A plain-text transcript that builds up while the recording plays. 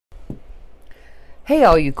Hey,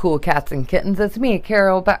 all you cool cats and kittens, it's me,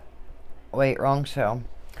 Carol. Wait, wrong show.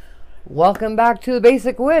 Welcome back to the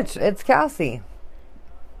Basic Witch. It's Cassie.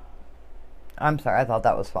 I'm sorry, I thought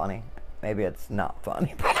that was funny. Maybe it's not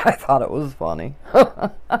funny, but I thought it was funny.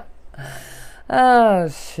 Oh,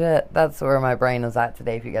 shit. That's where my brain is at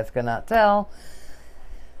today, if you guys could not tell.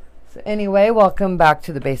 So anyway, welcome back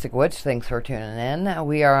to the Basic Witch. Thanks for tuning in.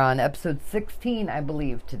 We are on episode 16, I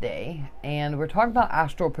believe, today. And we're talking about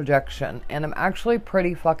astral projection. And I'm actually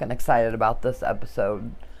pretty fucking excited about this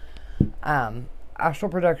episode. Astral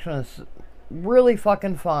projection is really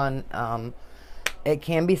fucking fun. It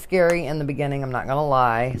can be scary in the beginning, I'm not going to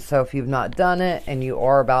lie. So if you've not done it and you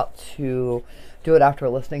are about to do it after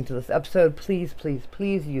listening to this episode, please, please,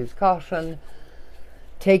 please use caution.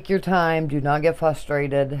 Take your time. Do not get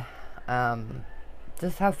frustrated.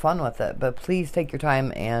 Just have fun with it. But please take your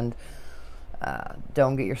time and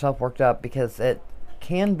don't get yourself worked up because it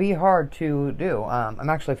can be hard to do. I'm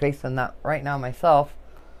actually facing that right now myself.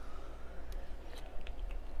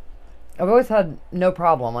 I've always had no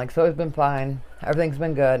problem. Like, it's always been fine. Everything's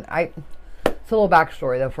been good. It's a little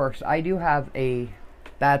backstory, though, first. I do have a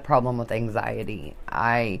bad problem with anxiety.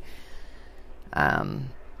 I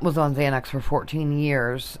was on Xanax for 14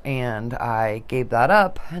 years, and I gave that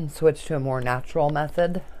up and switched to a more natural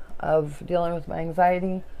method of dealing with my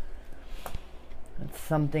anxiety. It's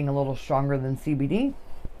something a little stronger than CBD.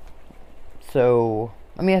 So,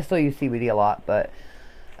 I mean, I still use CBD a lot, but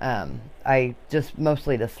I just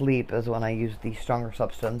mostly to sleep is when I use the stronger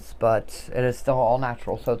substance, but it is still all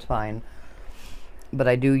natural, so it's fine. But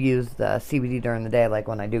I do use the CBD during the day, like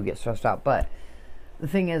when I do get stressed out. But the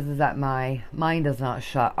thing is that my mind does not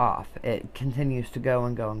shut off. It continues to go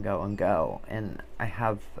and go and go and go. And I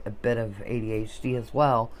have a bit of ADHD as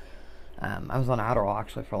well. I was on Adderall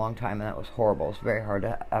actually for a long time, and that was horrible. It's very hard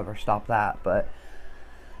to ever stop that, but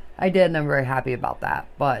I did, and I'm very happy about that.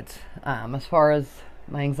 But as far as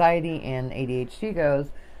my anxiety and ADHD goes,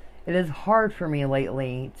 it is hard for me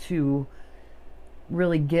lately to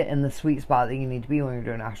really get in the sweet spot that you need to be when you're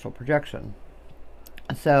doing astral projection.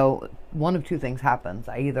 So one of two things happens.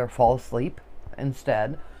 I either fall asleep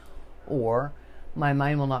instead, or my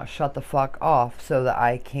mind will not shut the fuck off so that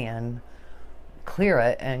I can clear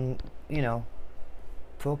it and,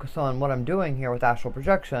 focus on what I'm doing here with astral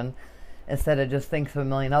projection. Instead, it just thinks of a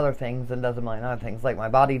million other things and does a million other things. Like, my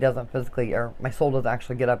body doesn't physically, or my soul doesn't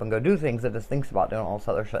actually get up and go do things. It just thinks about doing all this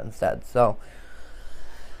other shit instead. So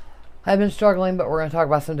I've been struggling, but we're going to talk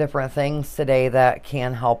about some different things today that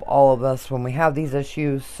can help all of us when we have these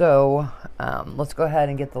issues. So let's go ahead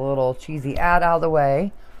and get the little cheesy ad out of the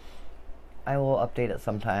way. I will update it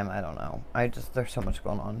sometime. I don't know. There's so much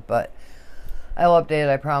going on, but I will update it,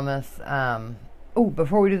 I promise.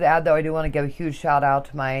 Before we do the ad, though, I do want to give a huge shout out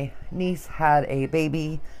to my niece. Had a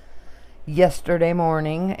baby yesterday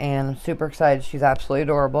morning, and I'm super excited. She's absolutely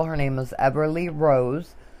adorable. Her name is Everly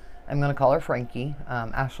Rose. I'm going to call her Frankie.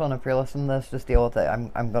 Ashlyn, if you're listening to this, just deal with it.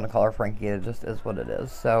 I'm going to call her Frankie. It just is what it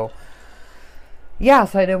is. So, yeah,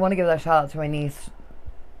 so I did want to give that shout out to my niece.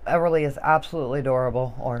 Everly is absolutely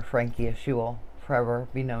adorable, or Frankie, as she will forever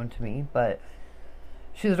be known to me, but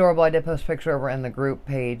she's adorable. I did post a picture of her in the group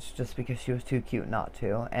page just because she was too cute not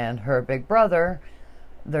to. And her big brother,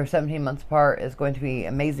 they're 17 months apart, is going to be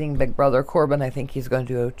amazing. Big brother Corbin, I think he's going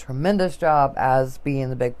to do a tremendous job as being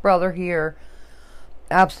the big brother here.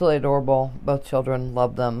 Absolutely adorable. Both children,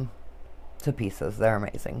 love them to pieces. They're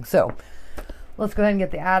amazing. So let's go ahead and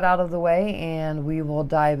get the ad out of the way, and we will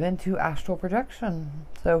dive into astral projection.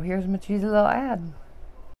 So here's my cheesy little ad.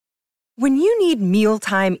 When you need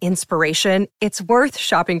mealtime inspiration, it's worth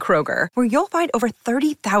shopping Kroger, where you'll find over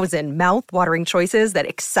 30,000 mouth-watering choices that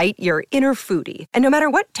excite your inner foodie. And no matter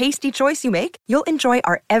what tasty choice you make, you'll enjoy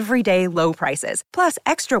our everyday low prices, plus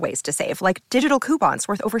extra ways to save, like digital coupons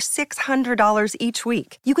worth over $600 each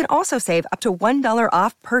week. You can also save up to $1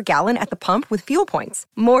 off per gallon at the pump with fuel points.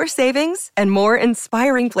 More savings and more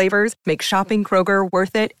inspiring flavors make shopping Kroger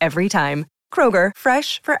worth it every time. Kroger,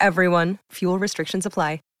 fresh for everyone. Fuel restrictions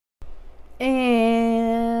apply.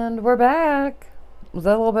 And we're back. Was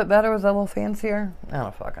that a little bit better? Was that a little fancier? I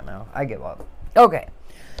don't fucking know. I give up. Okay.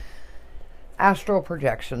 Astral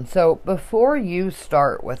projection. So before you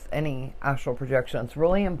start with any astral projection, it's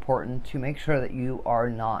really important to make sure that you are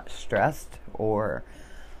not stressed or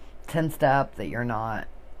tensed up, that you're not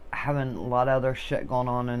having a lot of other shit going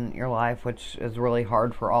on in your life, which is really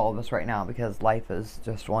hard for all of us right now because life is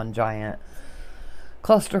just one giant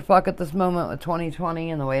clusterfuck at this moment with 2020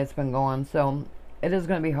 and the way it's been going. So it is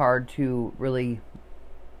going to be hard to really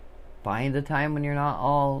find a time when you're not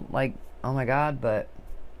all like, oh my god, but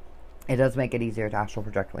it does make it easier to astral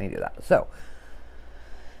project when you do that. So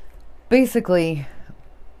basically,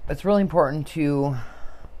 it's really important to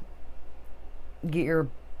get your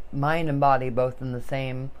mind and body both in the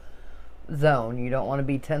same zone. You don't want to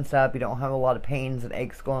be tensed up. You don't have a lot of pains and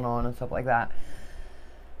aches going on and stuff like that.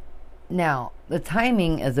 Now, the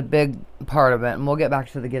timing is a big part of it, and we'll get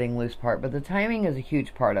back to the getting loose part, but the timing is a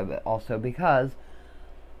huge part of it also, because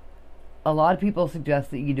a lot of people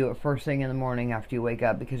suggest that you do it first thing in the morning after you wake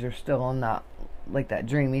up, because you're still in that, like, that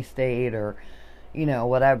dreamy state, or, you know,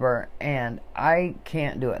 whatever, and I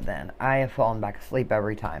can't do it then. I have fallen back asleep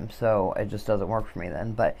every time, so it just doesn't work for me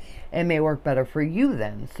then, but it may work better for you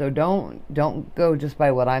then. So don't go just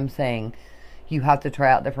by what I'm saying. You have to try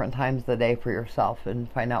out different times of the day for yourself and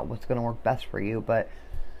find out what's going to work best for you. But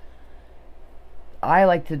I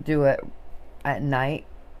like to do it at night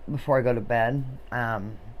before I go to bed. I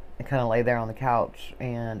kind of lay there on the couch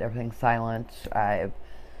and everything's silent. I've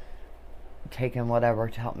taken whatever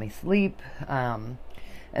to help me sleep. And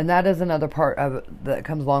that is another part of it that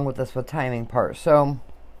comes along with this, with timing part. So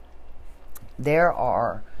there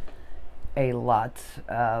are a lot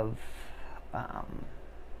of...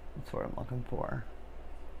 that's what I'm looking for.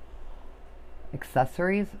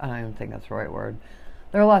 Accessories? I don't even think that's the right word.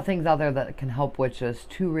 There are a lot of things out there that can help witches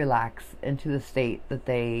to relax into the state that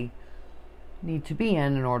they need to be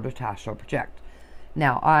in order to astral project.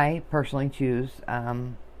 Now, I personally choose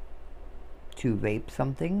to vape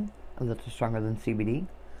something a little stronger than CBD.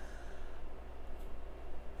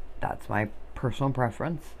 That's my personal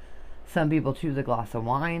preference. Some people choose a glass of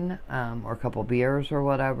wine, or a couple beers or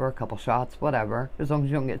whatever, a couple shots, whatever, as long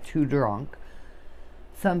as you don't get too drunk.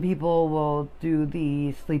 Some people will do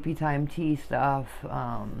the sleepy time tea stuff,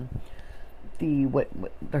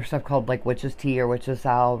 there's stuff called like witch's tea or witch's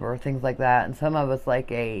salve or things like that. And some of it's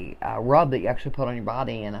like a rub that you actually put on your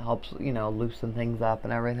body, and it helps, you know, loosen things up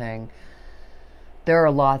and everything. There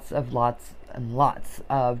are lots and lots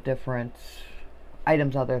of different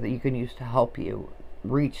items out there that you can use to help you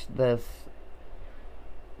reach this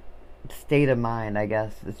state of mind, I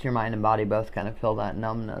guess. It's your mind and body both kind of feel that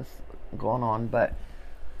numbness going on. But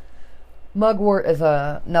mugwort is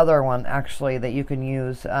another one, actually, that you can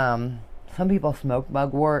use. Some people smoke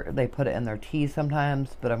mugwort. They put it in their tea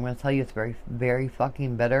sometimes, but I'm going to tell you it's very, very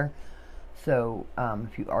fucking bitter. So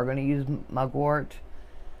if you are going to use mugwort,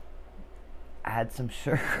 add some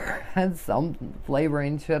sugar, add some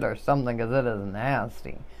flavoring shit or something, because it is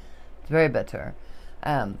nasty. It's very bitter.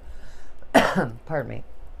 Pardon me.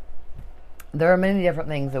 There are many different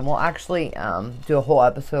things, and we'll actually do a whole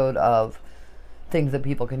episode of things that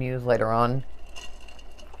people can use later on.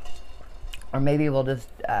 Or maybe we'll just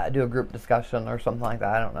do a group discussion or something like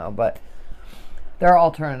that. I don't know. But there are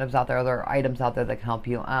alternatives out there. There are items out there that can help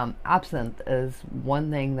you. Absinthe is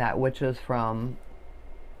one thing that witches from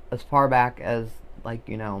as far back as, like,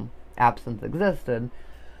 you know, absinthe existed,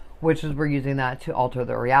 witches were using that to alter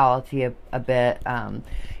their reality a bit.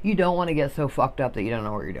 You don't want to get so fucked up that you don't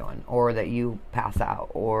know what you're doing, or that you pass out,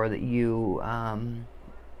 or that you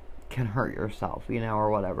can hurt yourself, you know,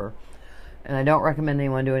 or whatever. And I don't recommend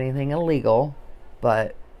anyone do anything illegal,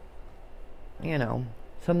 but, you know,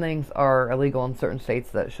 some things are illegal in certain states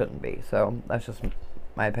that shouldn't be. So that's just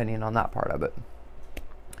my opinion on that part of it.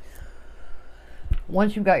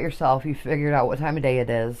 Once you've got yourself, you figured out what time of day it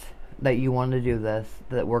is that you want to do this,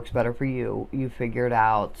 that works better for you. You figured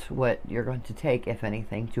out what you're going to take, if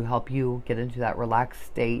anything, to help you get into that relaxed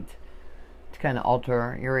state, to kind of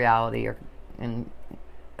alter your reality and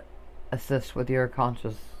assist with your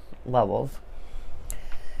conscious levels.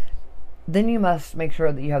 Then you must make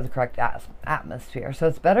sure that you have the correct atmosphere. So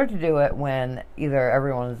it's better to do it when either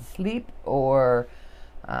everyone is asleep, or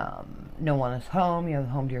no one is home, you have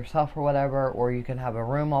home to yourself or whatever, or you can have a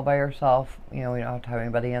room all by yourself, you know, you don't have to have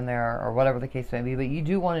anybody in there, or whatever the case may be, but you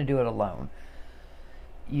do want to do it alone.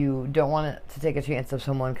 You don't want it to take a chance of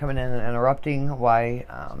someone coming in and interrupting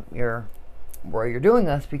while you're doing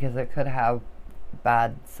this, because it could have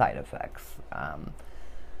bad side effects.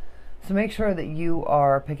 So make sure that you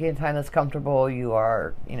are picking a time that's comfortable, you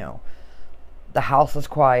are, you know, the house is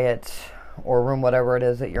quiet, or room, whatever it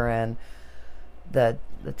is that you're in, that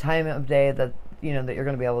the time of day that, you know, that you're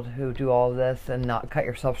going to be able to do all of this and not cut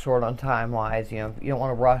yourself short on time wise. You know, you don't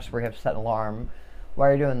want to rush where you have to set an alarm while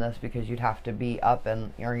you're doing this, because you'd have to be up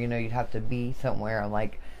and, or, you know, you'd have to be somewhere in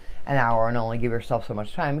like an hour and only give yourself so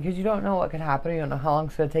much time, because you don't know what could happen. You don't know how long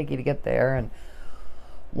it's going to take you to get there. And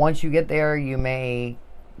once you get there, you may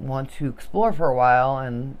want to explore for a while,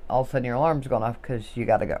 and all of a sudden your alarm's going off because you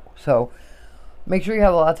got to go. So make sure you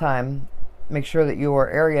have a lot of time. Make sure that your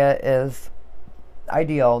area is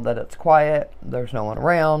ideal, that it's quiet, there's no one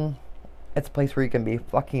around, it's a place where you can be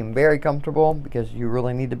fucking very comfortable, because you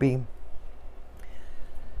really need to be.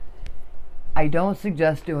 I don't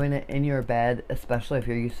suggest doing it in your bed, especially if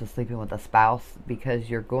you're used to sleeping with a spouse, because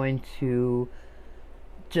you're going to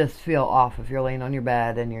just feel off if you're laying on your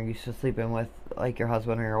bed and you're used to sleeping with like your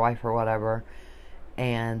husband or your wife or whatever,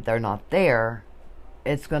 and they're not there.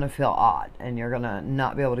 It's going to feel odd, and you're going to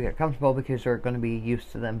not be able to get comfortable because you're going to be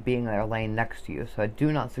used to them being there laying next to you. So I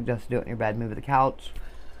do not suggest do it in your bed. Move to the couch.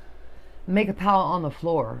 Make a pallet on the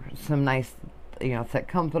floor. Some nice, thick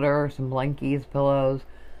comforter, some blankies, pillows.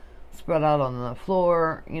 Spread out on the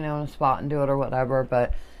floor, in a spot and do it or whatever.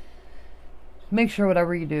 But make sure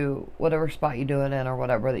whatever you do, whatever spot you do it in or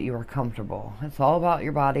whatever, that you are comfortable. It's all about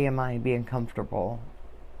your body and mind being comfortable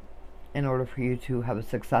in order for you to have a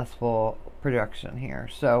successful projection here.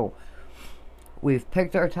 So we've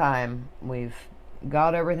picked our time. We've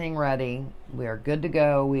got everything ready. We are good to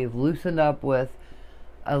go. We've loosened up with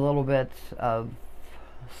a little bit of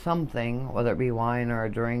something, whether it be wine or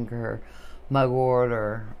a drink or mugwort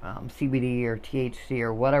or CBD or THC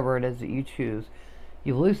or whatever it is that you choose.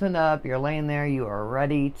 You've loosened up. You're laying there. You are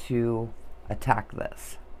ready to attack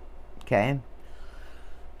this. Okay?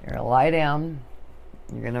 You're going to lie down.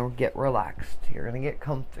 You're going to get relaxed. You're going to get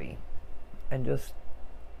comfy. And just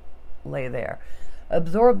lay there.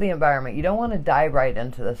 Absorb the environment. You don't want to dive right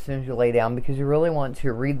into this as soon as you lay down, because you really want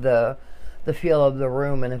to read the feel of the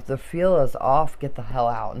room. And if the feel is off, get the hell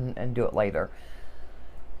out and do it later.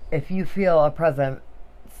 If you feel a presence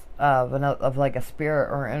of like a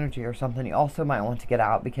spirit or energy or something, you also might want to get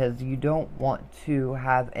out, because you don't want to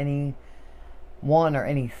have anyone or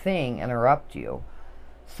anything interrupt you.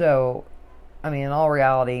 So, in all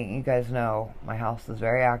reality, you guys know my house is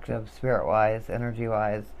very active, spirit-wise,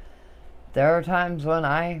 energy-wise. There are times when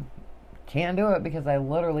I can't do it because I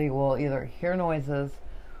literally will either hear noises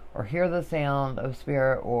or hear the sound of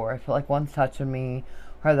spirit, or I feel like one's touching me,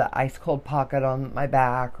 or that ice-cold pocket on my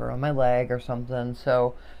back or on my leg or something.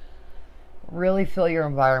 So really feel your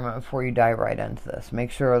environment before you dive right into this.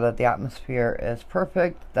 Make sure that the atmosphere is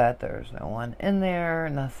perfect, that there's no one in there,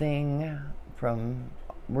 nothing from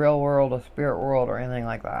real world or spirit world or anything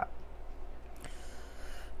like that.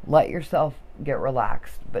 Let yourself get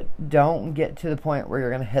relaxed, but don't get to the point where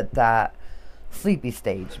you're going to hit that sleepy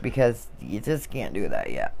stage, because you just can't do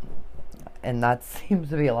that yet. And that seems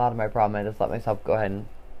to be a lot of my problem. I just let myself go ahead and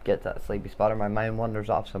get to that sleepy spot, or my mind wanders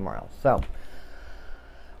off somewhere else. So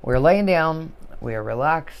we're laying down, we are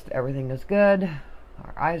relaxed, everything is good,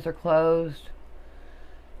 our eyes are closed,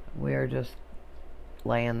 we are just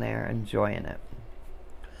laying there enjoying it.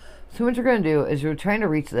 So what you're going to do is you're trying to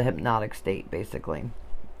reach the hypnotic state, basically.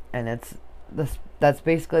 And that's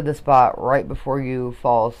basically the spot right before you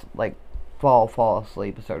fall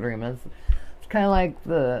asleep and start dreaming. It's kind of like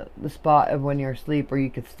the spot of when you're asleep where you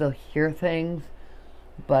can still hear things,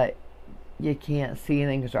 but you can't see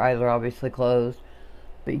anything because your eyes are obviously closed.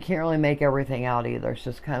 But you can't really make everything out either. It's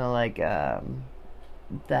just kind of like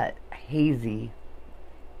that hazy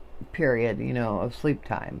period, of sleep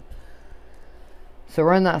time. So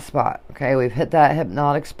we're in that spot, okay? We've hit that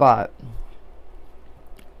hypnotic spot.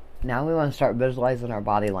 Now we want to start visualizing our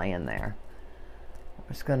body laying there.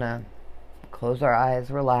 We're just going to close our eyes,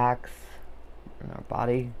 relax, and our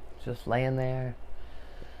body just laying there.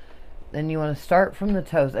 Then you want to start from the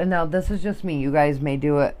toes. And now this is just me. You guys may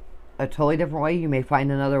do it a totally different way. You may find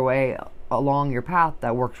another way along your path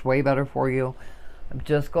that works way better for you. I'm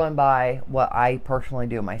just going by what I personally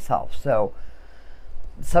do myself. So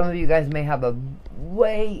some of you guys may have a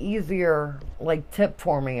way easier tip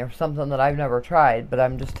for me or something that I've never tried, but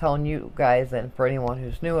I'm just telling you guys, and for anyone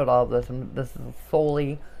who's new at all of this, and this is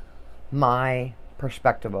solely my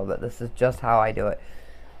perspective of it. This is just how I do it.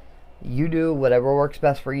 You do whatever works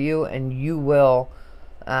best for you, and you will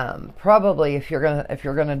probably, if you're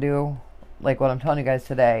gonna do like what I'm telling you guys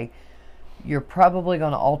today, you're probably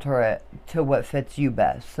gonna alter it to what fits you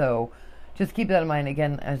best. So just keep that in mind.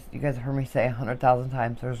 Again, as you guys have heard me say 100,000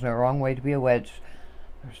 times, there's no wrong way to be a witch.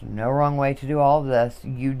 There's no wrong way to do all of this.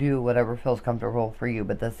 You do whatever feels comfortable for you,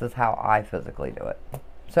 but this is how I physically do it.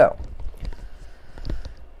 So,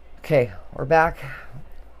 okay, we're back.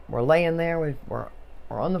 We're laying there. We're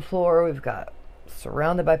on the floor. We've got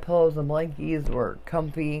surrounded by pillows and blankies. We're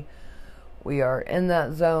comfy. We are in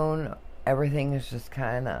that zone. Everything is just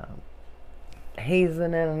kind of hazing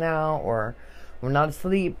in and out, or we're not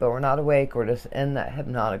asleep, but we're not awake. We're just in that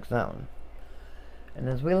hypnotic zone. And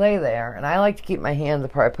as we lay there, and I like to keep my hands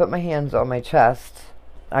apart. I put my hands on my chest,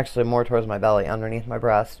 actually more towards my belly, underneath my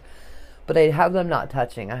breast. But I have them not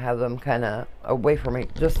touching. I have them kind of away from me,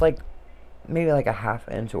 just maybe a half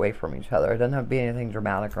inch away from each other. It doesn't have to be anything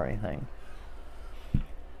dramatic or anything.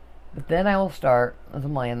 But then I will start, as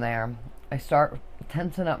I'm laying there, I start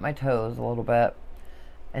tensing up my toes a little bit.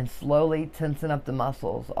 and slowly tensing up the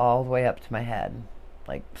muscles all the way up to my head.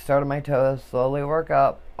 Like, start at my toes, slowly work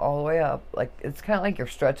up, all the way up. Like, it's kind of like you're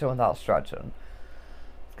stretching without stretching.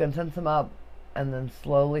 It's going to tense them up, and then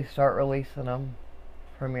slowly start releasing them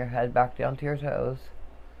from your head back down to your toes.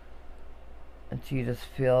 Until you just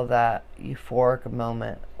feel that euphoric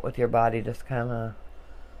moment with your body just kind of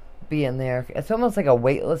being there. It's almost like a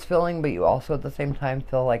weightless feeling, but you also at the same time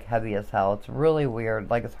feel like heavy as hell. It's really weird.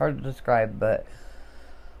 Like, it's hard to describe, but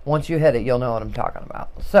once you hit it, you'll know what I'm talking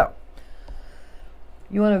about. So,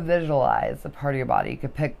 you want to visualize a part of your body. You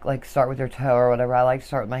could pick, like, start with your toe or whatever. I like to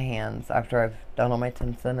start with my hands after I've done all my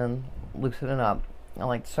tensing and loosening up. I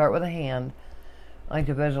like to start with a hand. I like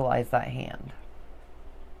to visualize that hand.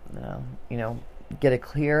 You know, get a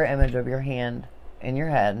clear image of your hand in your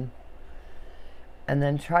head, and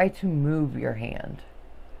then try to move your hand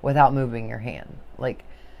without moving your hand. Like,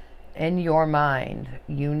 in your mind,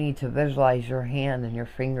 you need to visualize your hand and your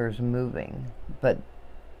fingers moving, but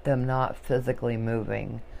them not physically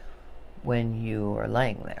moving when you are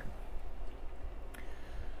laying there.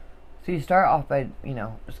 So you start off by,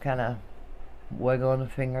 just kind of wiggling the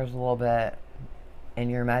fingers a little bit in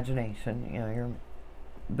your imagination. You're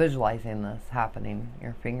visualizing this happening,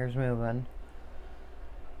 your fingers moving,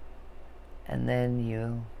 and then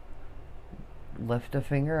you lift a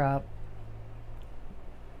finger up,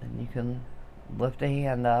 and you can lift a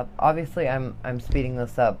hand up. Obviously, I'm speeding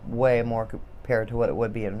this up way more compared to what it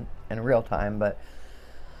would be in real time, but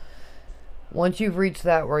once you've reached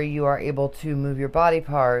that where you are able to move your body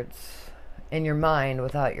parts in your mind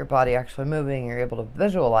without your body actually moving, you're able to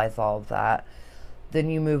visualize all of that, then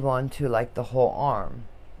you move on to, like, the whole arm.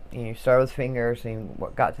 You start with fingers, and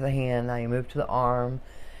you got to the hand, now you move to the arm,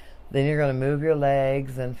 then you're going to move your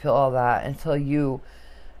legs and feel all that until you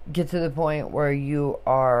get to the point where you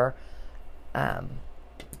are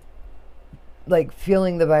like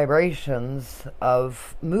feeling the vibrations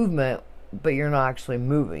of movement, but you're not actually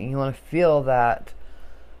moving. You want to feel that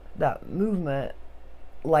movement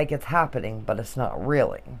like it's happening, but it's not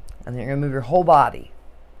really. And then you're going to move your whole body.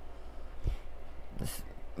 Just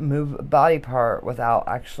move a body part without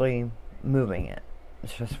actually moving it.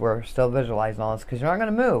 It's just we're still visualizing all this because you're not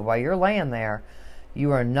going to move. While you're laying there, you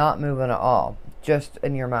are not moving at all, just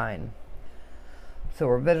in your mind. So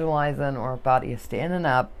we're visualizing our body is standing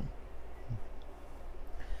up.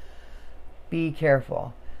 Be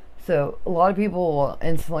careful. So a lot of people will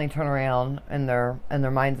instantly turn around in their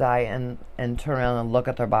mind's eye and turn around and look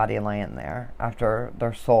at their body laying there after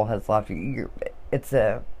their soul has left you. It's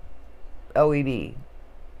a OED.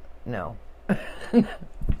 No.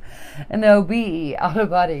 An OBE, out of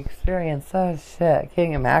body experience. Oh shit, I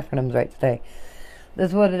can't get my acronyms right today. This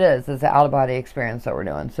is what it is. It's an out of body experience that we're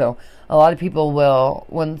doing. So a lot of people will,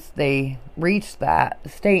 once they reach that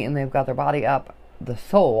state and they've got their body up, the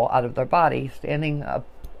soul out of their body standing up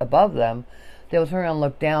above them, they'll turn around and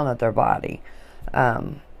look down at their body.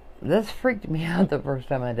 This freaked me out the first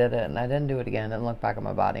time I did it, and I didn't do it again. I didn't look back at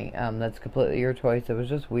my body. That's completely your choice. It was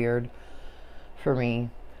just weird for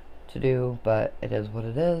me to do, but it is what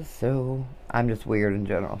it is. So I'm just weird in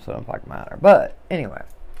general, so it don't fucking matter. But anyway,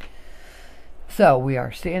 so we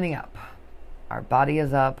are standing up. Our body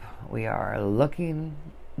is up. We are looking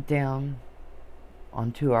down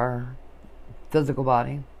onto our physical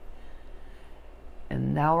body.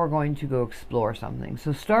 And now we're going to go explore something.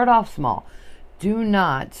 So start off small. Do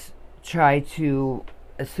not try to,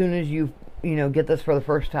 as soon as you get this for the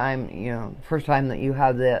first time, first time that you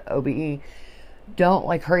have the OBE, don't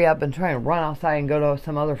like hurry up and try and run outside and go to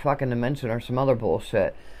some other fucking dimension or some other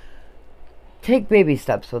bullshit. Take baby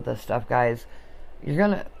steps with this stuff, guys. You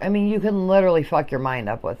can literally fuck your mind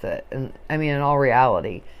up with it. And in all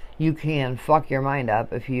reality, you can fuck your mind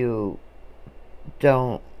up if you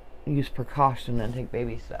don't use precaution and take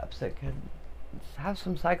baby steps. It could have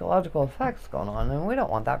some psychological effects going on, and we don't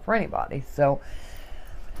want that for anybody. So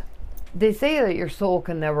they say that your soul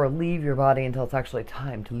can never leave your body until it's actually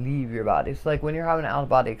time to leave your body. So like when you're having an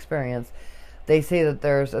out-of-body experience, they say that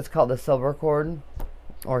it's called the silver cord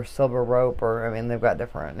or silver rope, or they've got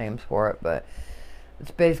different names for it, but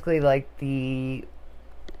it's basically like the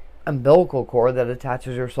umbilical cord that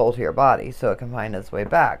attaches your soul to your body so it can find its way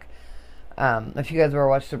back. If you guys ever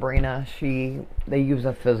watched Sabrina, they use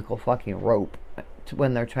a physical fucking rope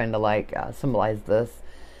when they're trying to symbolize this.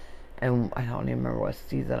 And I don't even remember what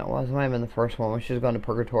season it was. It might have been the first one where she was going to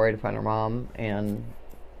purgatory to find her mom and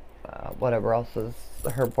whatever else is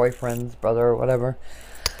her boyfriend's brother or whatever.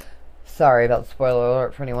 Sorry about the spoiler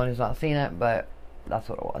alert for anyone who's not seen it, but that's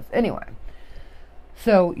what it was. Anyway,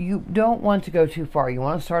 so you don't want to go too far. You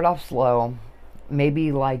want to start off slow.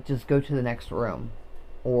 Maybe just go to the next room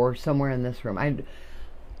or somewhere in this room.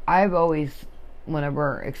 I've always,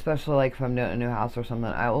 whenever, especially like if I'm doing a new house or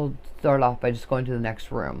something, I will start off by just going to the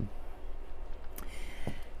next room.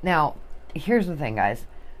 Now, here's the thing, guys.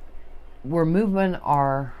 We're moving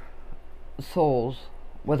our souls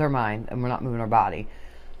with our mind, and we're not moving our body.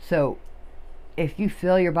 So, if you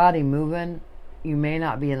feel your body moving, you may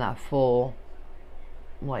not be in that full,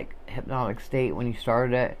 like, hypnotic state when you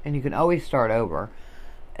started it, and you can always start over.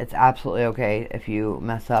 It's absolutely okay if you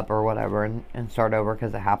mess up or whatever and start over,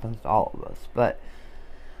 because it happens to all of us. But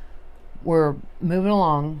we're moving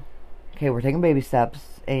along. Okay, we're taking baby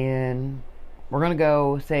steps, and we're going to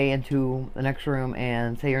go, say, into the next room,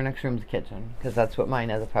 and say your next room's the kitchen, because that's what mine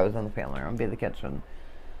is if I was in the family room, be the kitchen.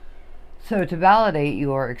 So to validate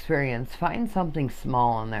your experience, find something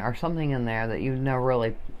small in there, or something in there that you've never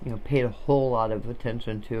really, paid a whole lot of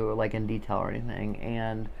attention to, like in detail or anything,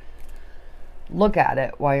 and look at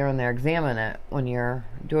it while you're in there. Examine it when you're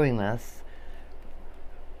doing this.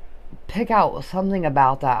 Pick out something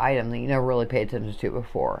about that item that you never really paid attention to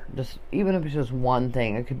before. Just, even if it's just one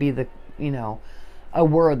thing. It could be a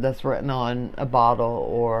word that's written on a bottle,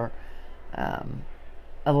 or a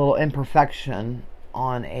little imperfection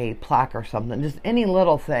on a plaque or something. Just any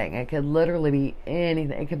little thing. It could literally be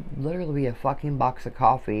anything. It could literally be a fucking box of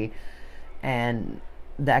coffee and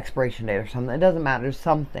the expiration date or something. It doesn't matter. There's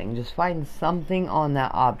something. Just find something on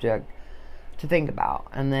that object to think about.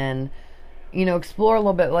 And then, explore a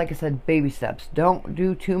little bit. Like I said, baby steps. Don't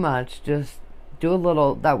do too much. Just do a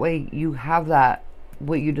little. That way you have that,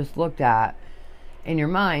 what you just looked at, in your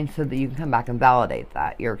mind, so that you can come back and validate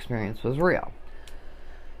that your experience was real.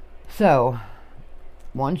 So,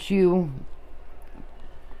 once you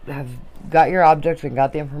have got your object and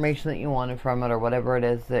got the information that you wanted from it, or whatever it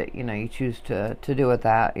is that you choose to do with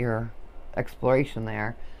that, your exploration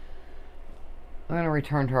there, we're going to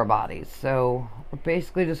return to our bodies. So we're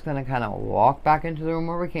basically just going to kind of walk back into the room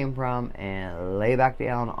where we came from and lay back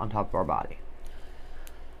down on top of our body.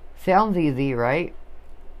 Sounds easy, right?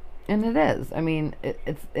 And it is. I mean, it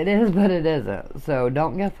is, but it isn't. So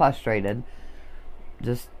don't get frustrated.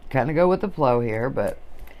 Just kind of go with the flow here. But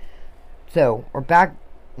so we're back.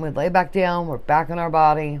 We lay back down. We're back in our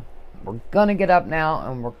body. We're gonna get up now,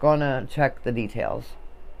 and we're gonna check the details.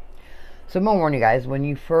 So I'm gonna warn you guys, when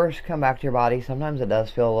you first come back to your body, sometimes it does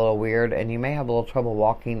feel a little weird, and you may have a little trouble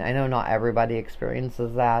walking. I know not everybody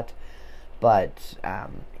experiences that, but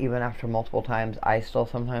even after multiple times, I still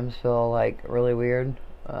sometimes feel like really weird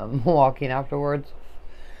walking afterwards.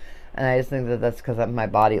 And I just think that that's because my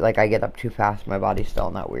body, like, I get up too fast, my body's still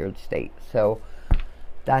in that weird state. So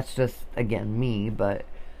that's just, again, me. But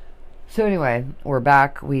so anyway, we're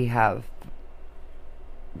back. We have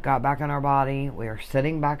got back in our body. We are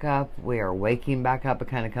sitting back up. We are waking back up and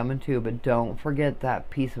kind of coming to. But don't forget that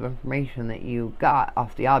piece of information that you got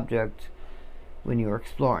off the object when you were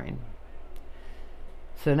exploring.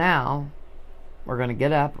 So now we're going to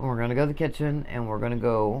get up, and we're going to go to the kitchen, and we're going to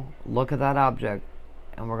go look at that object,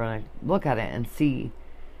 and we're going to look at it and see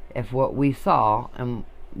if what we saw and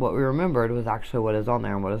what we remembered was actually what is on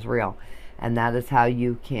there and what is real. And that is how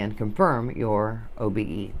you can confirm your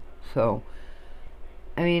OBE. So,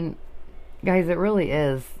 I mean, guys, it really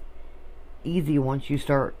is easy once you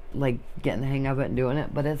start, like, getting the hang of it and doing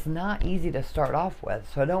it. But it's not easy to start off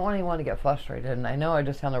with. So I don't want anyone to get frustrated. And I know I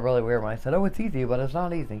just sounded really weird when I said, oh, it's easy, but it's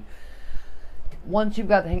not easy. Once you've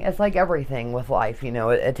got the hang, it's like everything with life,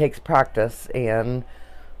 it takes practice, and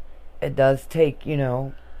it does take,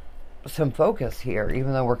 some focus here.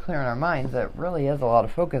 Even though we're clearing our minds, it really is a lot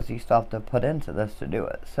of focus you still have to put into this to do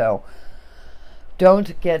it. So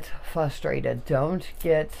don't get frustrated. Don't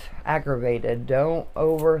get aggravated. Don't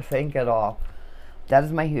overthink it all. That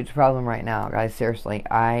is my huge problem right now, guys. Seriously,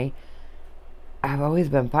 I've always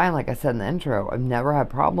been fine, like I said in the intro. I've never had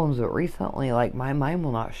problems, but recently, like, my mind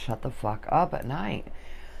will not shut the fuck up at night.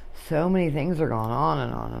 So many things are going on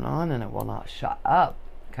and on and on, and it will not shut up.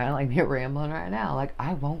 Kind of like me rambling right now. Like,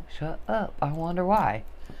 I won't shut up. I wonder why.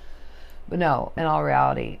 But no, in all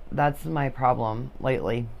reality, that's my problem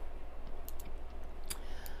lately.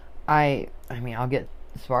 I mean, I'll get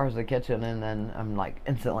as far as the kitchen, and then I'm, like,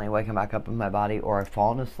 instantly waking back up in my body, or I've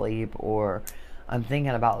fallen asleep, or I'm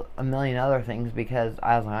thinking about a million other things, because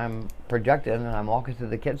as I'm projected and I'm walking through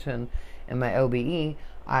the kitchen in my OBE,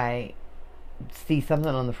 I see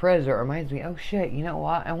something on the fridge that reminds me, oh shit, you know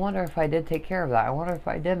what? I wonder if I did take care of that. I wonder if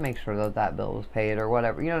I did make sure that that bill was paid or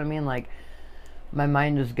whatever. You know what I mean? Like, my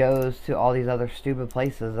mind just goes to all these other stupid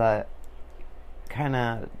places that kind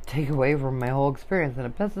of take away from my whole experience, and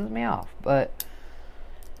it pisses me off. But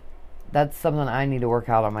that's something I need to work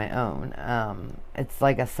out on my own. It's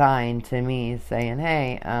like a sign to me saying,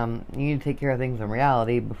 hey, you need to take care of things in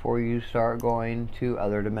reality before you start going to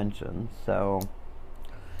other dimensions. So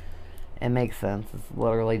it makes sense. It's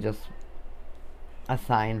literally just a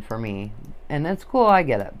sign for me. And it's cool, I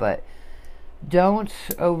get it, but don't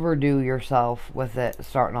overdo yourself with it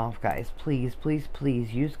starting off, guys. Please, please,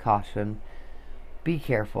 please use caution. Be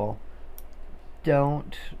careful.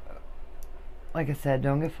 Don't, like I said,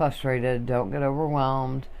 don't get frustrated. Don't get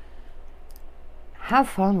overwhelmed. Have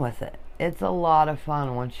fun with it. It's a lot of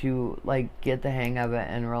fun once you, like, get the hang of it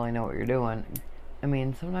and really know what you're doing. I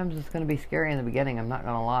mean, sometimes it's going to be scary in the beginning. I'm not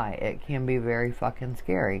going to lie. It can be very fucking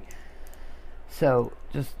scary. So,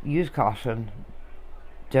 just use caution.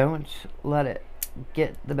 Don't let it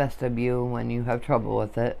get the best of you when you have trouble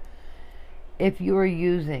with it. If you are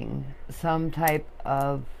using some type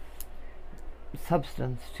of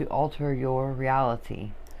substance to alter your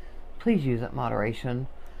reality, please use it in moderation.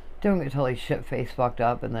 Don't get totally shit-faced fucked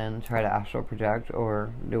up and then try to astral project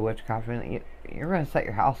or do witchcraft. You're going to set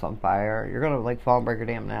your house on fire. You're going to, like, fall and break your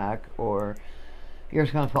damn neck, or you're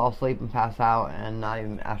just going to fall asleep and pass out and not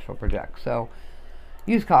even astral project. So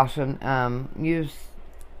use caution. Use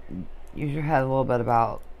your head a little bit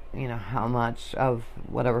about, you know, how much of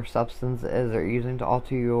whatever substance it is that you're using to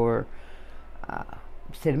alter your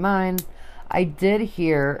state of mind. I did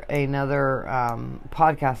hear another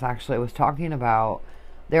podcast, actually, was talking about,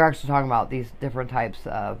 they're actually talking about these different types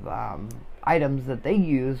of items that they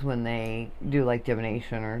use when they do, like,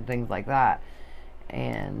 divination or things like that.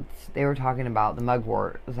 And they were talking about the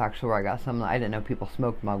mugwort is actually where I got some. I didn't know people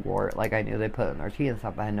smoked mugwort. Like, I knew they put it in their tea and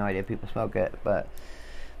stuff. I had no idea people smoke it. But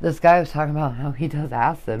this guy was talking about how he does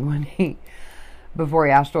acid before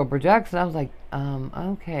he astral projects. And I was like,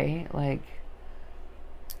 okay, like,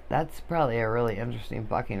 that's probably a really interesting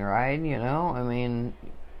fucking ride, you know? I mean,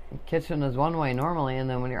 kitchen is one way normally, and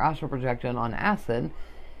then when you're astral projecting on acid,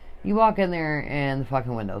 you walk in there and the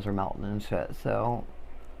fucking windows are melting and shit. So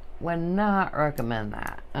would not recommend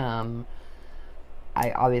that.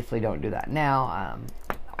 I obviously don't do that now.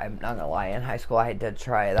 I'm not gonna lie, in high school I did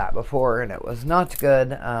try that before and it was not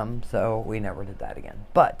good, so we never did that again.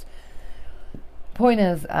 But point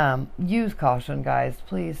is, use caution, guys.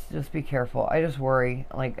 Please just be careful. I just worry,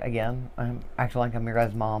 like, again, I'm acting like I'm your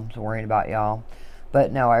guys' mom, so worrying about y'all.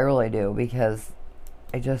 But no, I really do, because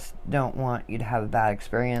I just don't want you to have a bad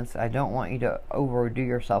experience. I don't want you to overdo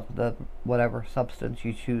yourself with whatever substance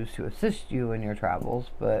you choose to assist you in your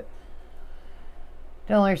travels. But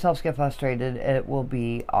don't let yourselves get frustrated. It will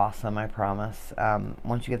be awesome, I promise.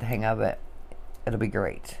 Once you get the hang of it, it'll be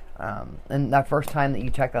great. And that first time that you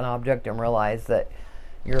check an object and realize that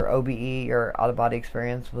your OBE, your out-of-body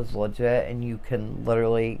experience, was legit and you can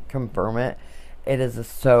literally confirm it, it is a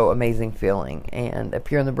so amazing feeling. And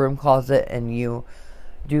if you're in the broom closet and you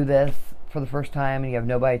do this for the first time and you have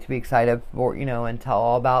nobody to be excited for, you know, and tell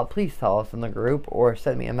all about, please tell us in the group or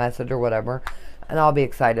send me a message or whatever, and I'll be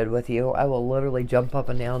excited with you. I will literally jump up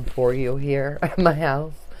and down for you here at my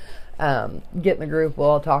house. Get in the group. We'll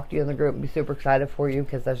all talk to you in the group and be super excited for you,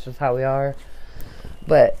 because that's just how we are.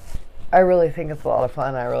 But I really think it's a lot of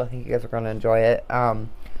fun. I really think you guys are going to enjoy it.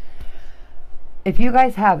 If you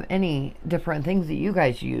guys have any different things that you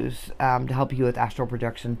guys use to help you with astral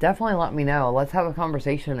projection, definitely let me know. Let's have a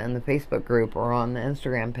conversation in the Facebook group or on the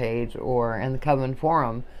Instagram page or in the Coven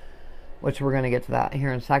forum, which we're going to get to that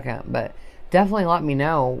here in a second. But definitely let me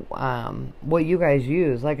know what you guys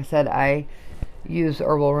use. Like I said, I use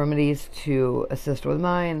herbal remedies to assist with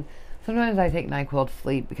mine. Sometimes I take NyQuil to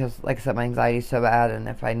sleep because, like I said, my anxiety is so bad, and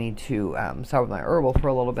if I need to start with my herbal for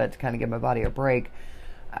a little bit to kind of give my body a break,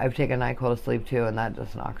 I've taken NyQuil to sleep too, and that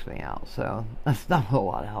just knocks me out. So that's not a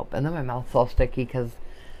lot of help. And then my mouth's all sticky because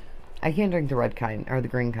I can't drink the red kind or the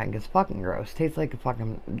green kind because it's fucking gross. It tastes like a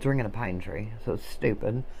fucking drinking a pine tree, so it's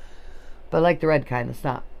stupid. But like the red kind, it's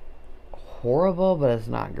not horrible, but it's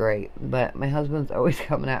not great. But my husband's always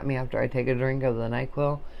coming at me after I take a drink of the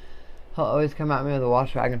NyQuil. He'll always come at me with a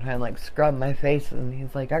wash rag and try and, like, scrub my face, and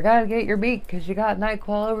he's like, I gotta get your beak because you got NyQuil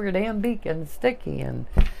all over your damn beak and it's sticky.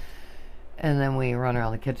 And then we run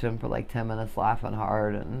around the kitchen for like 10 minutes laughing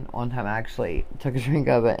hard. And one time I actually took a drink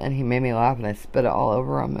of it and he made me laugh and I spit it all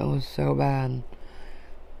over him. It was so bad.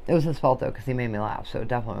 It was his fault though, because he made me laugh, so it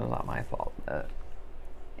definitely was not my fault. But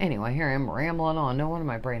anyway, here I am rambling on. No wonder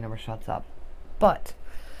my brain never shuts up. But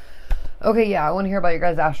okay, yeah, I want to hear about your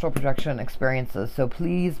guys' astral projection experiences. So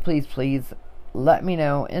please, please, please let me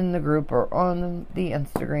know in the group or on the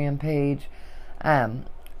Instagram page.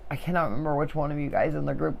 I cannot remember which one of you guys in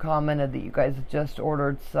the group commented that you guys just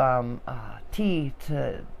ordered some tea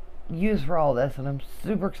to use for all this, and I'm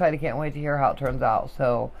super excited. Can't wait to hear how it turns out.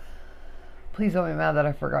 So Please don't be mad that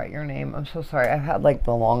I forgot your name. I'm so sorry. I've had like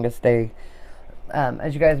the longest day.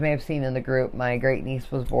 As you guys may have seen in the group, my great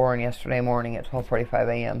niece was born yesterday morning at 12:45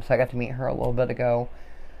 a.m. So I got to meet her a little bit ago.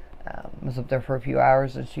 Was up there for a few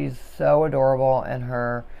hours, and she's so adorable. And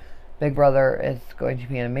her big brother is going to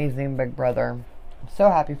be an amazing big brother. I'm so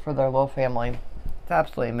happy for their little family. It's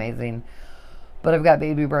absolutely amazing. But I've got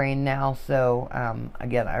baby brain now, so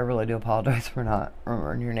again, I really do apologize for not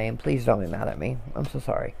remembering your name. Please don't be mad at me. I'm so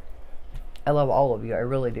sorry. I love all of you. I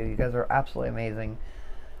really do. You guys are absolutely amazing.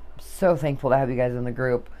 I'm so thankful to have you guys in the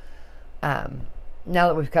group. Now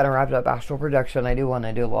that we've kind of wrapped up Astral Projection, I do want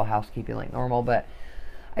to do a little housekeeping like normal, but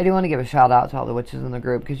I do want to give a shout out to all the witches in the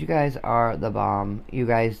group because you guys are the bomb. You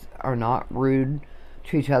guys are not rude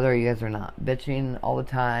to each other. You guys are not bitching all the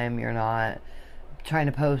time. You're not trying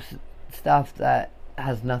to post stuff that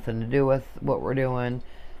has nothing to do with what we're doing.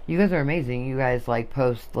 You guys are amazing. You guys like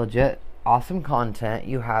post legit awesome content.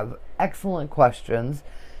 You have excellent questions.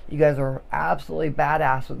 You guys are absolutely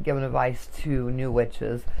badass with giving advice to new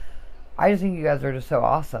witches. I just think you guys are just so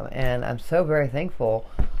awesome, and I'm so very thankful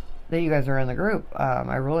that you guys are in the group.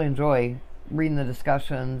 I really enjoy reading the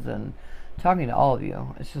discussions and talking to all of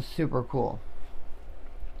you. It's just super cool.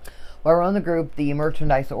 While we're on the group, the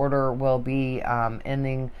merchandise order will be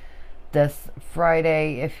ending this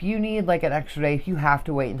Friday. If you need like an extra day, if you have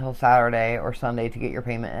to wait until Saturday or Sunday to get your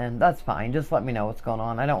payment in, that's fine. Just let me know what's going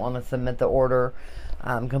on. I don't want to submit the order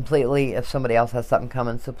completely if somebody else has something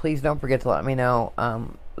coming. So please don't forget to let me know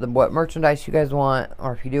what merchandise you guys want,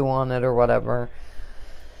 or if you do want it or whatever.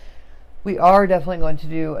 We are definitely going to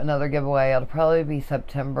do another giveaway. It'll probably be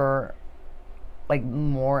September, like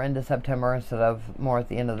more into September instead of more at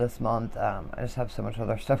the end of this month. I just have so much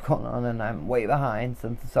other stuff going on, and I'm way behind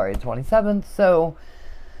since it's already the 27th. So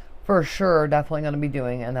for sure, definitely going to be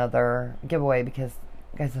doing another giveaway because,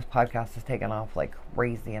 guys, this podcast has taken off like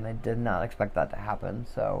crazy, and I did not expect that to happen.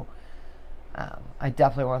 So I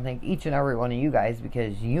definitely want to thank each and every one of you guys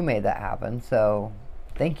because you made that happen. So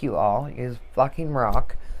thank you all. You guys fucking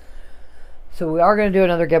rock. So we are going to do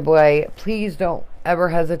another giveaway. Please don't ever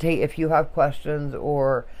hesitate if you have questions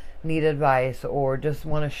or need advice or just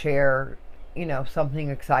want to share, you know, something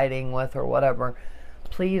exciting with or whatever.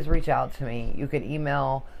 Please reach out to me. You can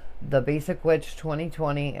email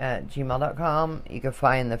thebasicwitch2020@gmail.com. You can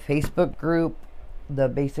find the Facebook group, The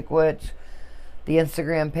Basic Witch, the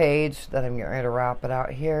Instagram page that I'm getting ready to wrap it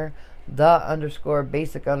out here,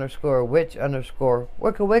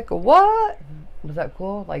 the_basic_witch_wicca what? Was that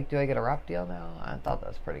cool? Like, do I get a rap deal now? I thought that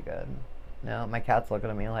was pretty good. No, my cat's looking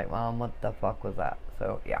at me like, Mom, what the fuck was that?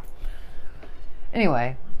 So, yeah.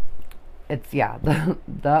 Anyway, it's, yeah, the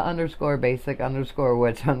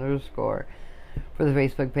 _basic_witch_ for the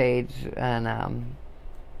Facebook page. And,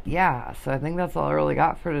 yeah, so I think that's all I really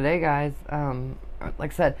got for today, guys.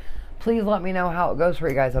 Like I said, please let me know how it goes for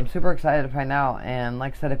you guys. I'm super excited to find out. And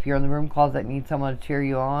like I said, if you're in the room closet and need someone to cheer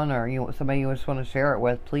you on, or somebody you just want to share it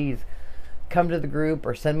with, please come to the group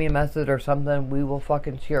or send me a message or something. We will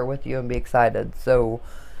fucking cheer with you and be excited. So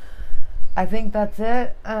I think that's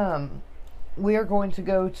it. We are going to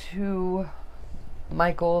go to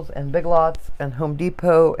Michael's and Big Lots and Home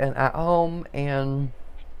Depot and At Home and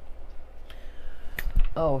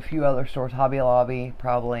a few other stores, Hobby Lobby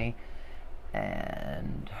probably,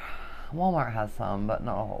 and Walmart has some, but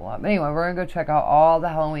not a whole lot. But anyway, we're going to go check out all the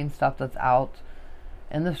Halloween stuff that's out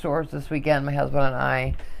in the stores this weekend, my husband and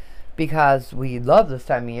I, because we love this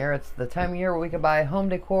time of year. It's the time of year where we can buy home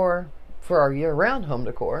decor for our year-round home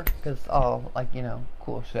decor, because it's all, like, you know,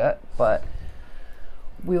 cool shit. But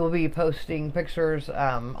we will be posting pictures.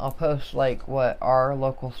 I'll post, like, what our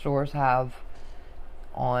local stores have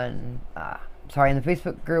on, in the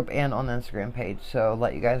Facebook group and on the Instagram page. So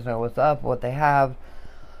let you guys know what's up, what they have.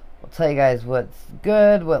 We'll tell you guys what's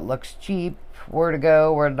good, what looks cheap, where to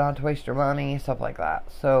go, where not to waste your money, stuff like that.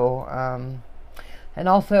 So, and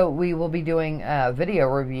also we will be doing a video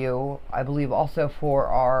review, I believe, also for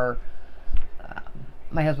our,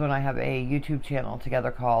 my husband and I have a YouTube channel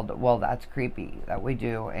together called Well That's Creepy that we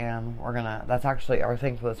do, and that's actually our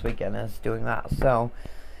thing for this weekend, is doing that. So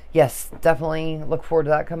yes, definitely look forward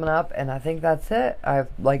to that coming up. And I think that's it. I've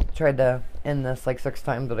tried to end this 6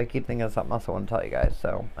 times, but I keep thinking of something else I want to tell you guys,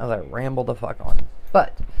 so as I ramble the fuck on.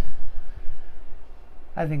 But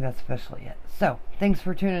I think that's officially it. So thanks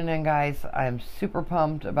for tuning in, guys. I'm super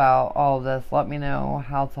pumped about all of this. Let me know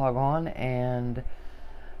how it's all gone. And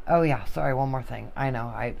oh yeah, sorry, one more thing. I know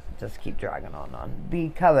I just keep dragging on the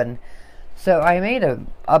coven. So I made a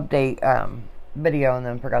update video and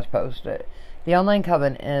then forgot to post it. The online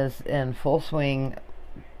coven is in full swing,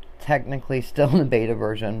 technically still in the beta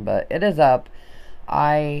version, but it is up.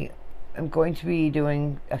 I am going to be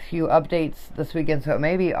doing a few updates this weekend, so it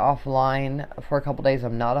may be offline for a couple days.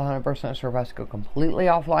 I'm not 100% sure if I have to go completely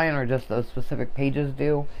offline or just those specific pages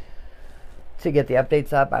do to get the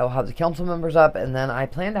updates up. I will have the council members up, and then I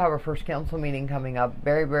plan to have our first council meeting coming up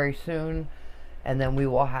very, very soon, and then we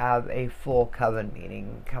will have a full coven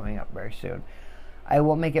meeting coming up very soon. I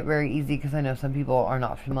will make it very easy because I know some people are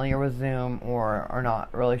not familiar with Zoom or are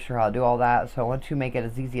not really sure how to do all that, so I want to make it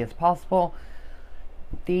as easy as possible.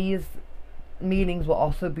 These meetings will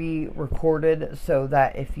also be recorded so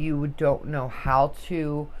that if you don't know how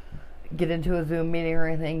to get into a Zoom meeting or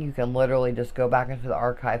anything, you can literally just go back into the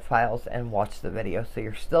archive files and watch the video. So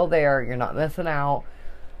you're still there, you're not missing out.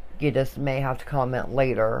 You just may have to comment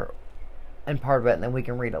later and part of it, and then we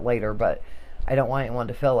can read it later, but I don't want anyone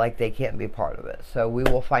to feel like they can't be part of it. So we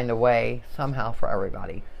will find a way somehow for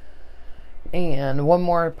everybody. And one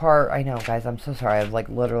more part, I know guys, I'm so sorry, I've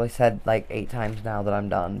literally said 8 times now that I'm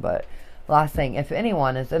done, but last thing, if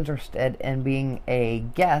anyone is interested in being a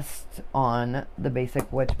guest on the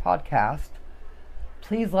Basic Witch podcast,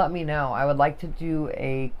 please let me know. I would like to do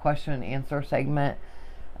a question and answer segment.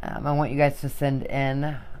 I want you guys to send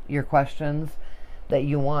in your questions that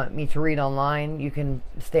you want me to read online. You can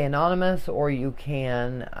stay anonymous, or you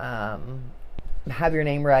can have your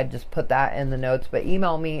name read. Just put that in the notes, but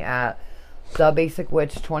email me at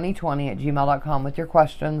thebasicwitch2020@gmail.com with your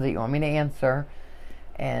questions that you want me to answer.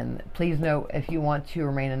 And please note if you want to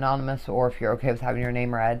remain anonymous or if you're okay with having your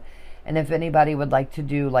name read. And if anybody would like to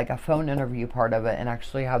do a phone interview part of it and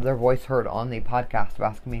actually have their voice heard on the podcast of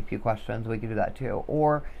asking me a few questions, we can do that too.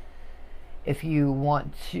 Or if you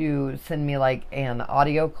want to send me an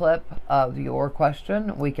audio clip of your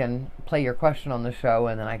question, we can play your question on the show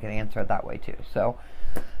and then I can answer it that way too. So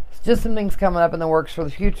it's just some things coming up in the works for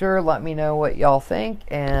the future. Let me know what y'all think.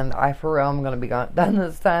 And I, for real, I'm going to be done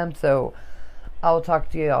this time. So I will talk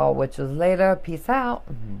to you all witches later. Peace out.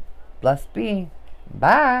 Blessed be.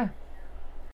 Bye.